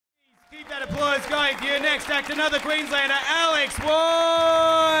With you next act, another Queenslander, Alex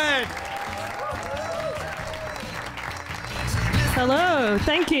Wood. Hello,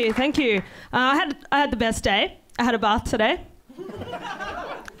 thank you. I had the best day. I had a bath today.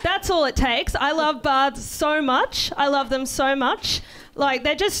 That's all it takes. I love baths so much. I love them so much. Like,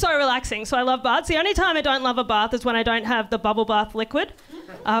 they're just so relaxing, so I love baths. The only time I don't love a bath is when I don't have the bubble bath liquid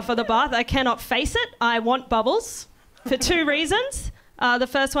for the bath. I cannot face it. I want bubbles for 2 reasons. The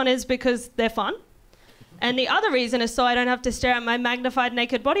first one is because they're fun. And the other reason is so I don't have to stare at my magnified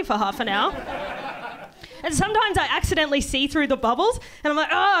naked body for half an hour. And sometimes I accidentally see through the bubbles, and I'm like,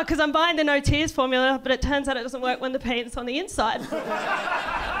 oh, because I'm buying the no tears formula, but it turns out it doesn't work when the paint's on the inside. I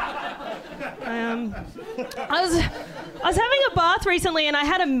was having a bath recently, and I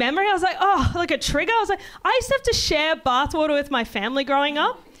had a memory. I was like, oh, like a trigger. I was like, I used to have to share bath water with my family growing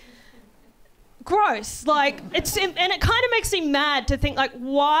up. Gross. Like, and it kind of makes me mad to think, like,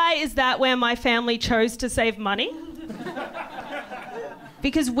 why is that where my family chose to save money?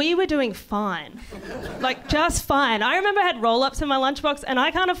 Because we were doing fine. Like, just fine. I remember I had roll-ups in my lunchbox, and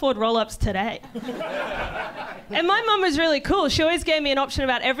I can't afford roll-ups today. And my mum was really cool. She always gave me an option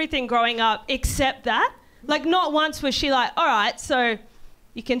about everything growing up except that. Like, not once was she like, all right, so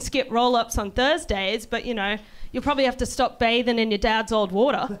you can skip roll-ups on Thursdays, but, you know, you'll probably have to stop bathing in your dad's old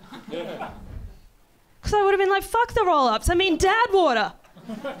water. Because I would have been like, fuck the roll-ups. I mean, dad water.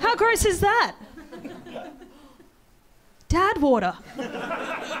 How gross is that? Dad water.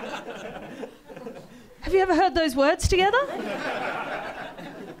 Have you ever heard those words together?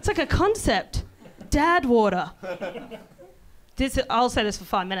 It's like a concept. Dad water. I'll say this for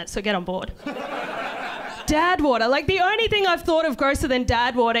 5 minutes, so get on board. Dad water. Like, the only thing I've thought of grosser than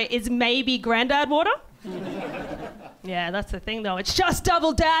dad water is maybe granddad water. Yeah, that's the thing, though. It's just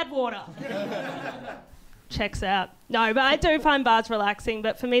double dad water. Checks out. No, but I do find baths relaxing,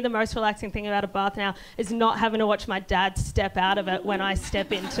 but for me the most relaxing thing about a bath now is not having to watch my dad step out of it when I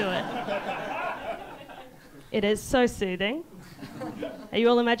step into it. It is so soothing. Are you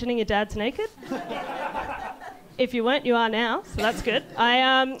all imagining your dad's naked? If you weren't, you are now, so that's good.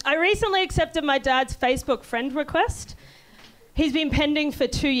 I recently accepted my dad's Facebook friend request. He's been pending for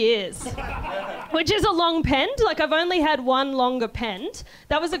 2 years, which is a long pend. Like, I've only had one longer pend.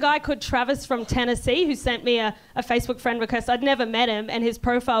 That was a guy called Travis from Tennessee who sent me a Facebook friend request. I'd never met him, and his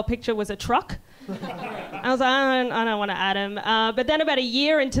profile picture was a truck. I was like, I don't want to add him. But then about a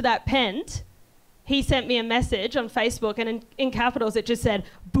year into that pend, he sent me a message on Facebook, and in capitals it just said,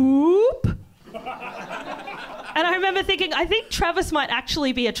 boop. And I remember thinking, I think Travis might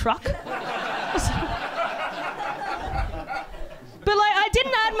actually be a truck. But like, I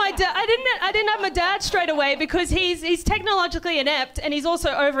didn't add my dad straight away because he's technologically inept and he's also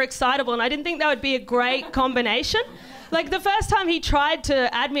overexcitable, and I didn't think that would be a great combination. Like, the first time he tried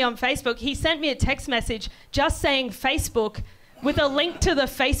to add me on Facebook, he sent me a text message just saying Facebook with a link to the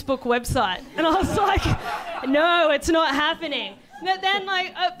Facebook website, and I was like, no, it's not happening. But then,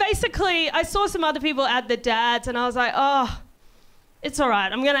 like, basically, I saw some other people add the dads, and I was like, oh, it's all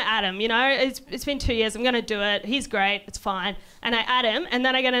right, I'm going to add him, you know? It's been 2 years, I'm going to do it. He's great, it's fine. And I add him, and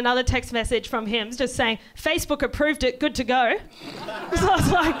then I get another text message from him just saying, Facebook approved it, good to go. So I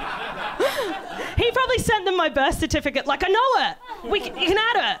was like, he probably sent them my birth certificate, like, I know her, you can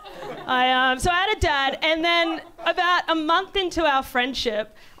add her. So I added Dad, and then about a month into our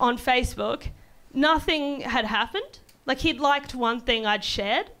friendship on Facebook, nothing had happened. Like, he'd liked one thing I'd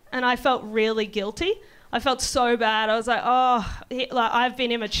shared, and I felt really guilty. I felt so bad. I was like, oh, I've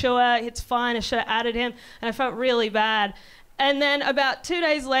been immature. It's fine. I should have added him. And I felt really bad. And then about 2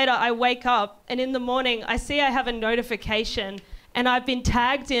 days later, I wake up, and in the morning, I see I have a notification, and I've been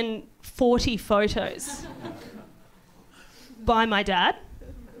tagged in 40 photos by my dad.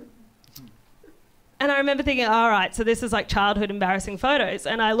 And I remember thinking, all right, so this is like childhood embarrassing photos.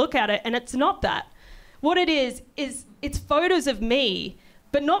 And I look at it, and it's not that. What it is it's photos of me,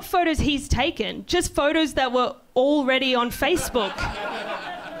 but not photos he's taken, just photos that were already on Facebook.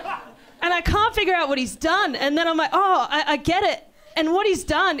 And I can't figure out what he's done. And then I'm like, oh, I get it. And what he's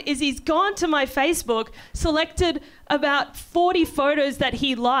done is he's gone to my Facebook, selected about 40 photos that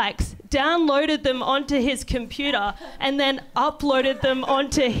he likes, downloaded them onto his computer, and then uploaded them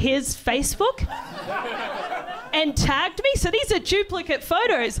onto his Facebook and tagged me. So these are duplicate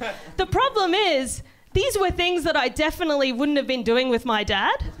photos. The problem is, these were things that I definitely wouldn't have been doing with my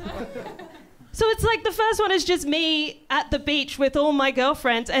dad. So it's like the first one is just me at the beach with all my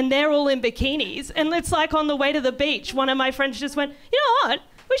girlfriends, and they're all in bikinis. And it's like on the way to the beach, one of my friends just went, you know what?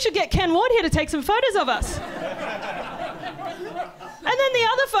 We should get Ken Ward here to take some photos of us. And then the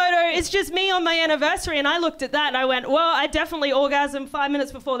other photo is just me on my anniversary, and I looked at that and I went, well, I definitely orgasmed 5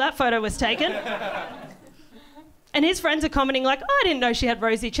 minutes before that photo was taken. And his friends are commenting like, oh, I didn't know she had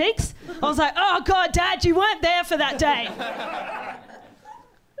rosy cheeks. I was like, oh God, Dad, you weren't there for that day.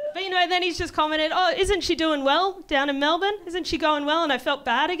 But you know, then he's just commented, oh, isn't she doing well down in Melbourne? Isn't she going well? And I felt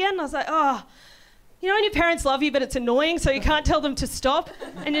bad again. I was like, oh, you know when your parents love you but it's annoying so you can't tell them to stop?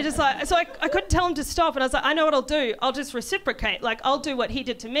 And you're just like, so I couldn't tell him to stop, and I was like, I know what I'll do. I'll just reciprocate. Like, I'll do what he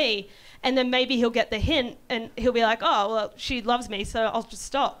did to me, and then maybe he'll get the hint and he'll be like, oh, well, she loves me, so I'll just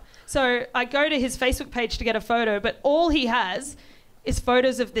stop. So I go to his Facebook page to get a photo, but all he has is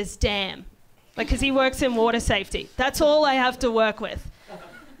photos of this dam. Like, because he works in water safety. That's all I have to work with.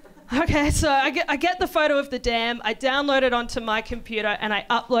 Okay, so I get the photo of the dam, I download it onto my computer, and I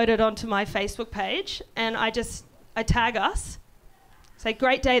upload it onto my Facebook page, and I tag us. Say,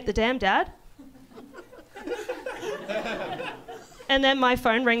 great day at the dam, Dad. And then my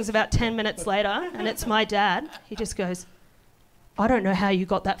phone rings about 10 minutes later, and it's my dad. He just goes, I don't know how you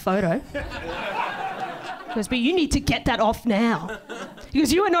got that photo. He goes, but you need to get that off now. He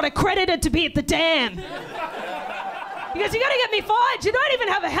goes, you are not accredited to be at the dam. He goes, you're going to get me fired. You don't even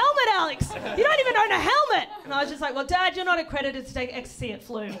have a helmet, Alex. You don't even own a helmet. And I was just like, well, Dad, you're not accredited to take ecstasy at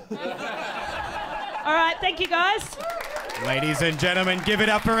Flume. All right, thank you, guys. Ladies and gentlemen, give it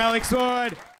up for Alex Ward.